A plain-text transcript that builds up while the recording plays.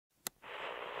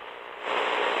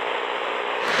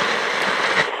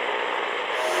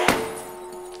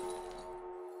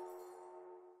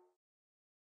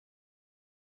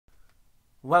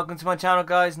Welcome to my channel,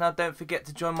 guys. Now don't forget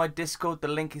to join my Discord. The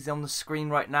link is on the screen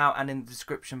right now and in the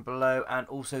description below. And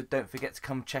also don't forget to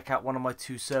come check out one of my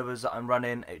two servers that I'm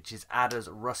running, which is Adders,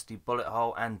 Rusty Bullet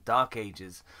Hole and Dark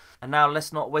Ages. And now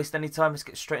let's not waste any time, let's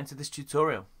get straight into this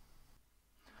tutorial.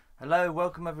 Hello,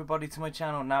 welcome everybody to my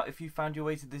channel. Now if you found your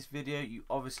way to this video, you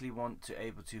obviously want to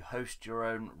able to host your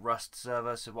own Rust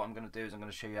server. So what I'm going to do is I'm going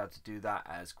to show you how to do that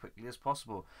as quickly as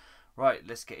possible. Right,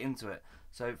 let's get into it.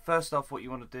 So first off, what you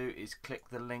want to do is click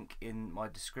the link in my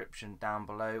description down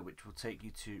below, which will take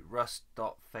you to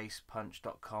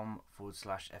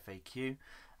rust.facepunch.com/FAQ.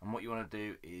 And what you want to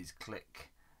do is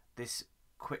click this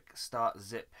quick start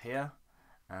zip here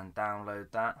and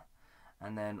download that.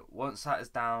 And then once that is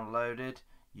downloaded,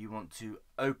 you want to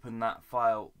open that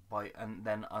file and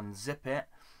then unzip it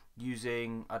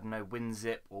using, I don't know,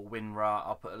 WinZip or WinRAR.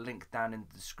 I'll put a link down in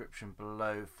the description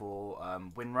below for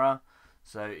WinRAR.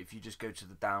 So if you just go to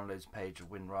the downloads page of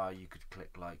WinRAR, you could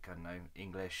click like, I don't know,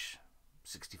 English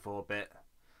 64-bit,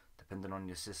 depending on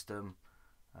your system.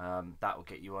 That will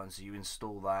get you on, so you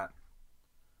install that.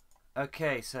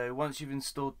 Okay, so once you've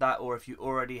installed that, or if you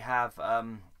already have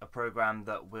a program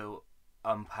that will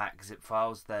unpack zip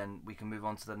files, then we can move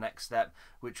on to the next step,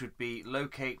 which would be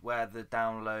locate where the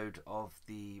download of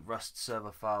the Rust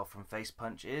server file from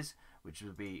Facepunch is, which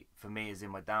would be, for me, is in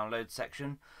my download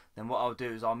section. Then what I'll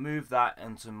do is I'll move that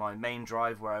into my main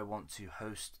drive where I want to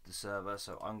host the server.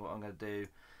 So what I'm going to do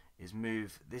is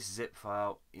move this zip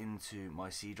file into my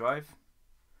C drive.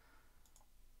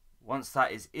 Once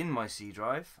that is in my C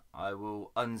drive, I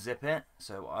will unzip it.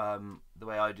 So the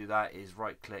way I do that is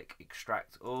right click,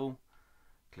 extract all,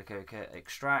 click OK,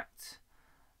 extract,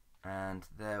 and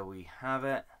there we have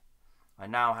it. I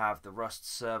now have the Rust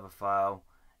server file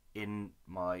in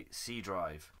my C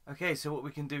drive. Okay, so what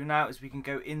we can do now is we can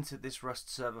go into this Rust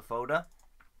server folder,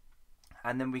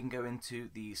 and then we can go into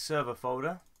the server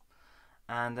folder,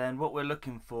 and then what we're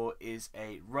looking for is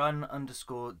a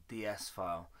run_ds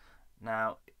file.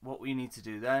 Now what we need to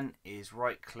do then is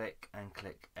right click and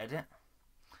click edit.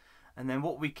 And then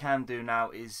what we can do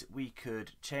now is we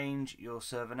could change your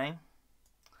server name,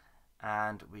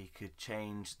 and we could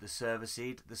change the server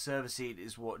seed. The server seed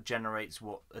is what generates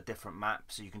a different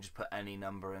map, so you can just put any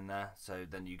number in there, so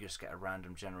then you just get a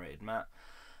random generated map.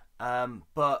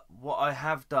 But what I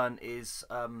have done is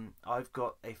I've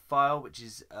got a file which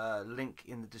is a link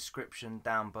in the description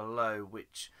down below,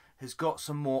 which has got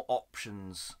some more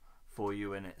options for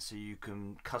you in it, so you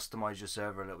can customize your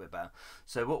server a little bit better.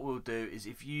 So what we'll do is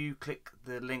if you click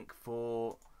the link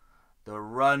for the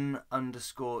run_ds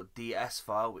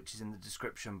file, which is in the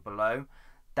description below,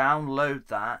 download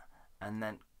that and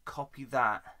then copy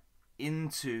that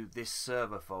into this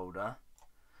server folder,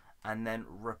 and then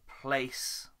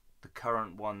replace the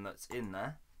current one that's in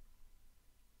there,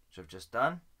 which I've just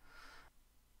done.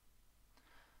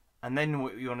 And then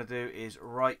what you want to do is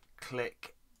right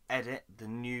click, edit the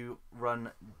new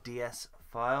run_ds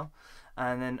file,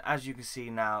 and then as you can see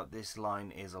now this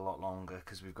line is a lot longer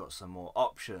because we've got some more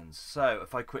options. So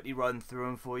if I quickly run through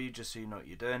them for you just so you know what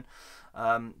you're doing.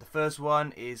 The first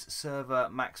one is server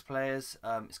max players.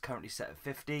 It's currently set at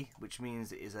 50, which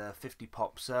means it is a 50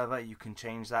 pop server. You can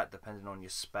change that depending on your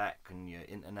spec and your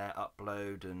internet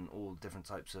upload and all different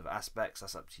types of aspects.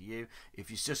 That's up to you. If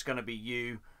it's just going to be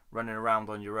you running around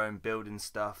on your own building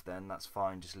stuff, then that's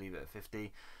fine, just leave it at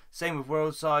 50. Same with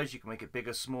world size, you can make it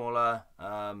bigger, smaller,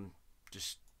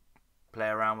 just play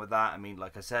around with that. I mean,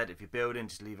 like I said, if you're building,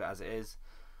 just leave it as it is.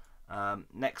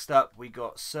 Next up, we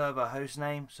got server host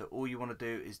name. So all you want to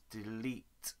do is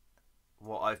delete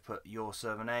what I've put, your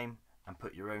server name, and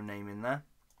put your own name in there.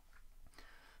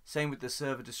 Same with the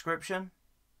server description.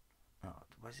 Oh,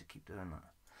 why does it keep doing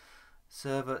that?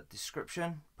 Server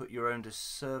description, put your own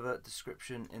server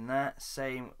description in there.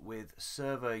 Same with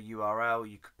server URL,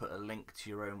 you could put a link to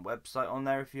your own website on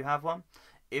there if you have one.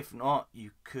 If not,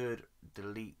 you could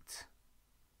delete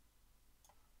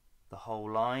the whole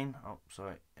line. Oh,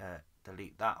 sorry,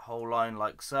 delete that whole line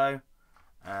like so,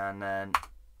 and then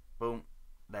boom,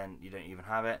 then you don't even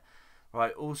have it.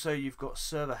 Right, also you've got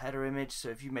server header image, so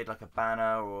if you made like a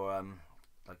banner or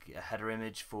like a header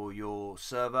image for your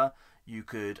server, you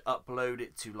could upload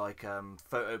it to like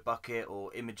Photo Bucket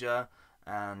or Imager,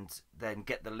 and then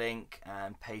get the link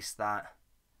and paste that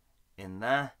in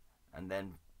there, and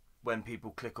then when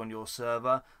people click on your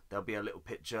server, there'll be a little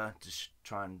picture to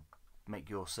try and make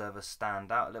your server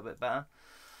stand out a little bit better.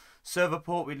 Server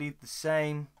port we leave the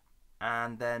same,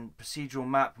 and then procedural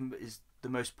map is the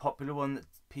most popular one that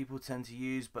people tend to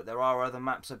use, but there are other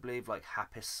maps I believe like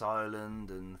Happis Island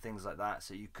and things like that,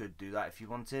 so you could do that if you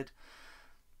wanted.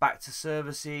 Back to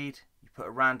server seed, you put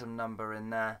a random number in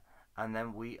there, and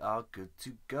then we are good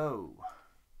to go.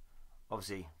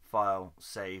 Obviously file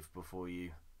save before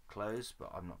you close,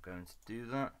 but I'm not going to do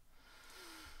that.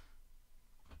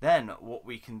 Then what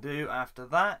we can do after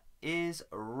that is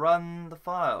run the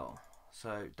file.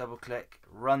 So double click,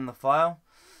 run the file.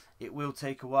 It will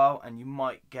take a while and you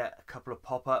might get a couple of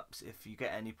pop-ups. If you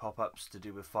get any pop-ups to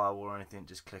do with firewall or anything,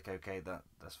 just click OK,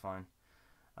 that's fine.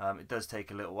 It does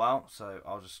take a little while, so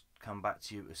I'll just come back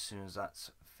to you as soon as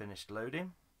that's finished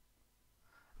loading.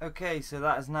 Okay, so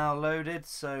that is now loaded.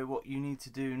 So what you need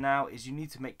to do now is you need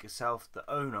to make yourself the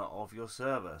owner of your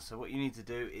server. So what you need to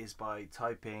do is by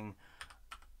typing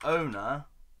owner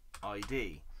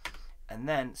ID and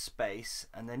then space,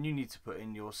 and then you need to put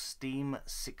in your Steam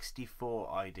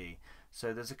 64 ID.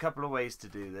 So there's a couple of ways to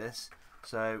do this.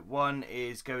 So one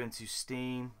is go into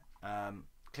Steam,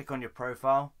 click on your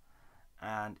profile,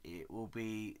 and it will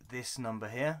be this number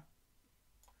here.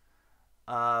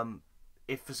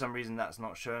 If for some reason that's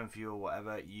not showing for you or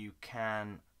whatever, you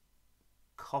can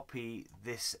copy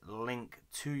this link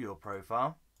to your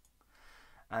profile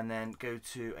and then go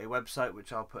to a website,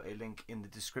 which I'll put a link in the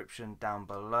description down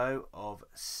below, of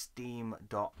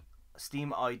steamid.io,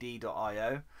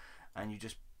 and you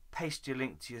just paste your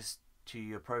link to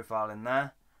your profile in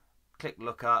there, click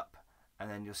look up, and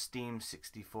then your Steam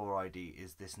 64 ID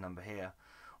is this number here,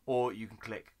 or you can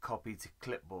click copy to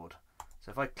clipboard.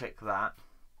 So if I click that,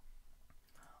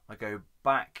 I go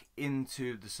back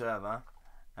into the server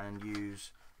and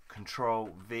use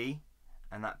Control V,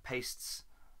 and that pastes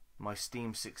my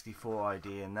Steam 64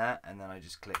 ID in there, and then I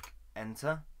just click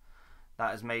enter. That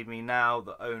has made me now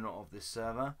the owner of this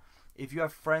server. If you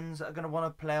have friends that are going to want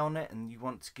to play on it and you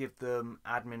want to give them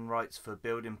admin rights for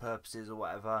building purposes or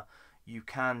whatever, you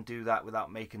can do that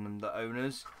without making them the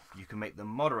owners. You can make them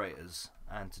moderators,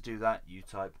 and to do that you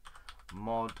type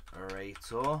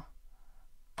moderator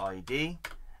ID,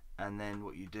 and then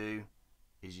what you do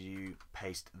is you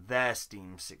paste their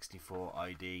Steam 64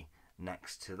 ID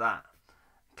next to that.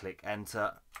 Click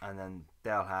enter, and then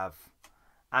they'll have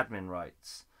admin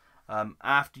rights.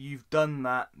 After you've done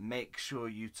that, make sure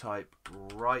you type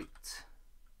write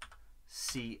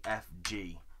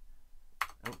CFG.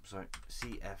 Oh, sorry,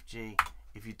 CFG.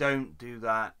 If you don't do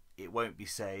that, it won't be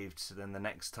saved, so then the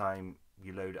next time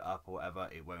you load it up or whatever,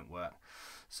 it won't work.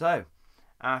 So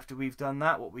after we've done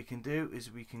that, what we can do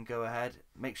is we can go ahead,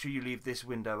 make sure you leave this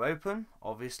window open,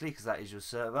 obviously, because that is your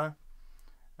server.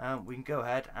 We can go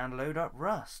ahead and load up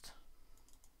Rust.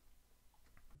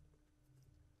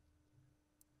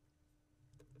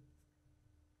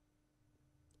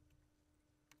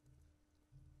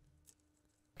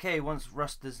 Okay, once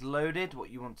Rust is loaded, what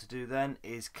you want to do then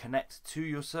is connect to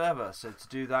your server. So to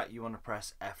do that, you want to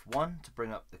press F1 to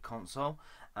bring up the console,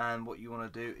 and what you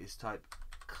want to do is type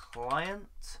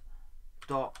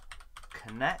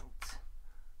client.connect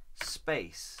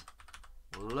space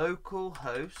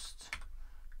localhost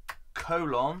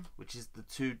colon, which is the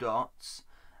 2 dots,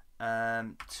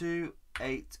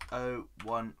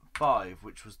 28015,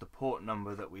 which was the port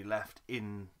number that we left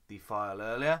in the file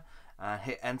earlier, and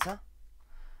hit enter.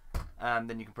 And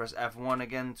then you can press F1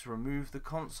 again to remove the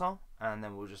console, and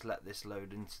then we'll just let this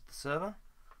load into the server.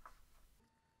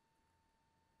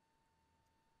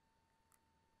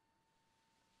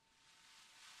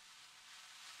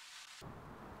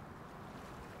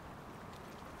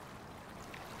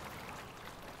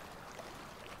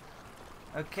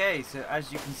 Okay, so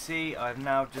as you can see, I've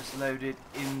now just loaded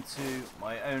into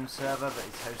my own server that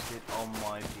is hosted on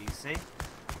my PC.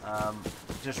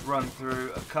 Just run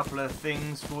through a couple of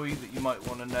things for you that you might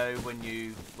want to know when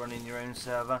you run in your own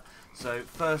server. So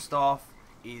first off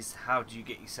is, how do you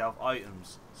get yourself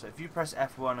items? So if you press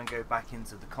F1 and go back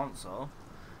into the console,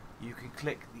 you can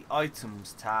click the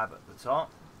items tab at the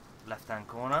top left hand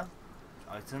corner,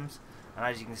 items, and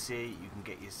as you can see, you can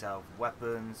get yourself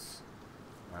weapons,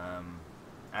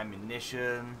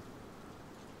 ammunition.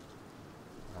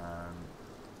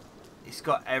 It's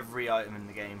got every item in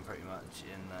the game pretty much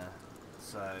in there.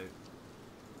 So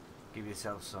give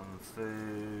yourself some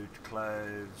food,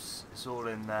 clothes, it's all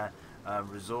in there.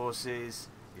 Resources,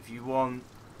 if you want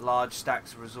large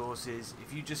stacks of resources,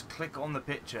 if you just click on the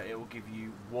picture, it will give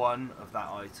you one of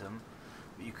that item.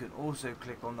 But you can also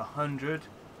click on the 100,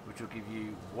 which will give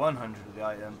you 100 of the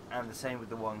item, and the same with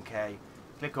the 1k.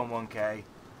 Click on 1k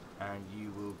and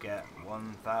you will get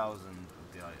 1,000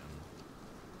 of the item.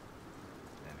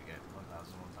 There we go,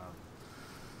 1,000,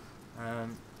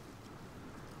 1,000.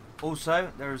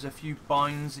 Also, there is a few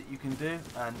binds that you can do,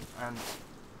 and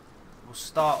we'll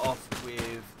start off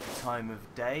with time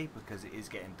of day because it is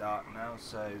getting dark now.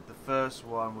 So the first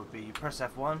one would be, you press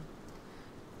F1,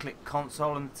 click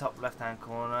console in the top left hand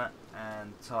corner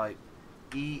and type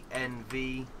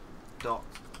env.time,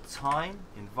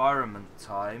 environment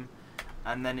time,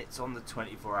 and then it's on the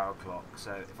 24-hour clock.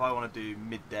 So if I want to do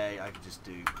midday, I can just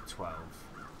do 12.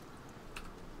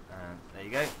 And there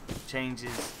you go.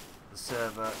 Changes the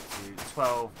server to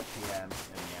 12 PM in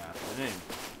the afternoon.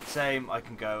 Same, I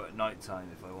can go at night time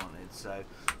if I wanted. So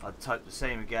I'd type the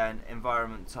same again.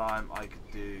 Environment time, I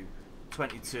could do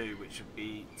 22, which would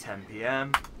be 10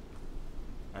 PM.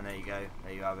 And there you go.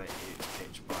 There you have it. It's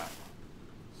pitch black.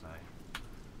 So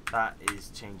that is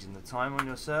changing the time on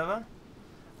your server.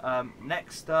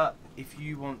 Next up, if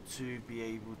you want to be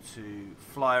able to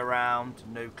fly around,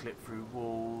 NoClip through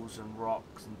walls and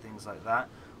rocks and things like that,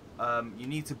 you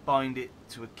need to bind it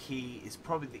to a key. It's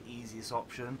probably the easiest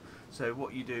option. So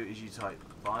what you do is you type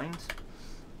bind.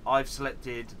 I've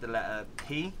selected the letter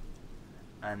P,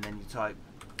 and then you type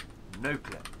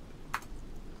NoClip.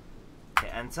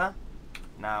 Hit enter.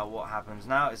 Now what happens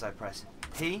now is I press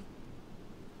P.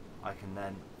 I can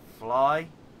then fly.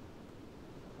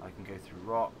 I can go through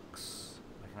rocks.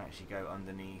 I can actually go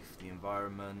underneath the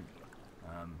environment.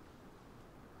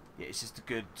 Yeah, it's just a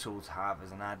good tool to have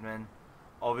as an admin.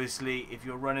 Obviously, if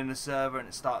you're running a server and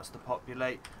it starts to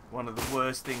populate, one of the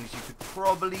worst things you could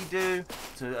probably do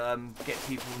to get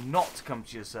people not to come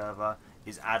to your server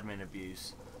is admin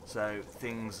abuse. So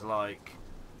things like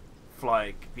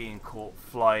being caught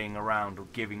flying around or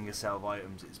giving yourself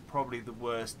items, it's probably the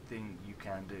worst thing you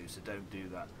can do, so don't do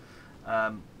that.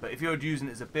 But if you're using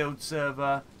it as a build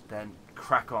server, then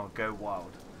crack on, go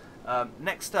wild.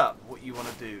 Next up, what you want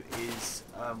to do is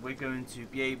we're going to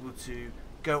be able to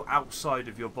go outside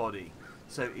of your body.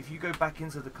 So if you go back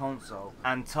into the console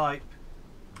and type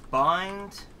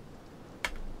bind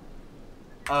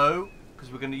O,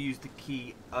 because we're going to use the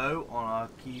key O on our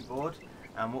keyboard,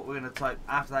 and what we're going to type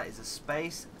after that is a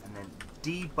space and then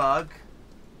debug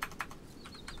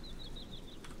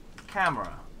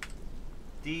camera.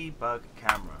 Debug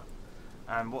camera.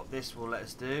 And what this will let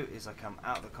us do is I come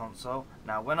out of the console.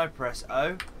 Now when I press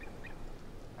O,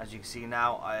 as you can see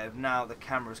now, the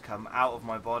camera's come out of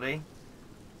my body,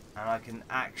 and I can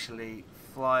actually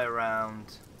fly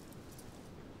around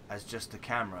as just a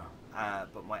camera,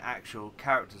 but my actual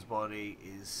character's body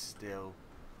is still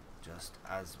just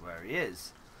as where he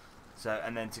is. So,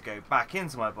 and then to go back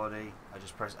into my body, I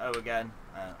just press O again,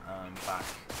 and I'm back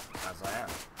as I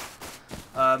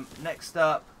am. Next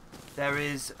up, there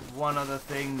is one other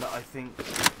thing that I think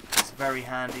is very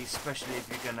handy, especially if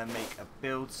you're going to make a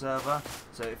build server.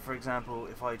 So if, for example,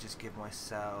 if I just give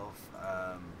myself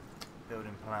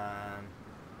building plan,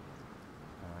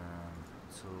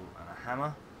 tool and a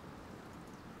hammer,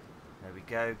 there we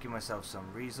go, give myself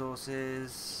some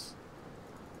resources,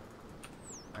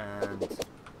 and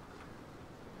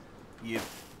you're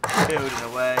building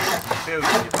away, you're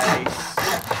building your base,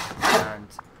 and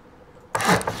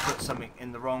put something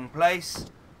in the wrong place.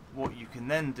 What you can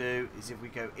then do is, if we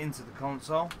go into the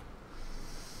console,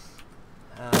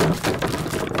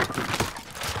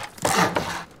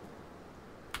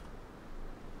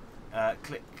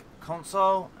 click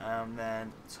console and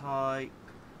then type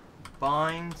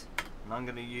bind, and I'm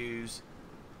going to use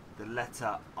the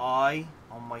letter I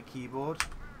on my keyboard,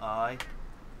 I,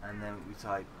 and then we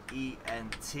type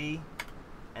ENT,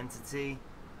 entity,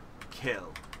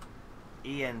 kill,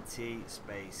 ENT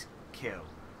space kill.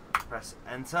 Press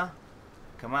enter,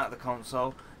 come out of the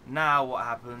console. Now what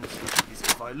happens is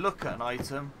if I look at an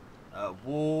item, a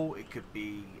wall, it could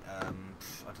be I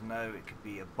don't know, it could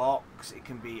be a box, it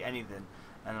can be anything,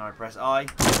 and then I press I,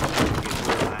 it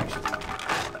will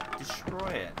actually destroy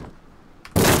it.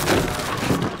 I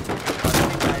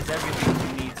think that is everything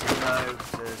you need to know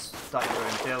to start your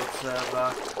own build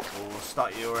server, or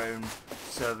start your own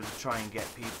server to try and get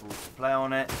people to play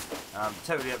on it.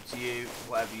 Totally up to you,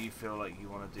 whatever you feel like you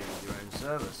want to do with your own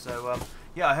server. So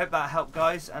yeah, I hope that helped,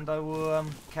 guys, and I will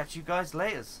catch you guys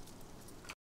later.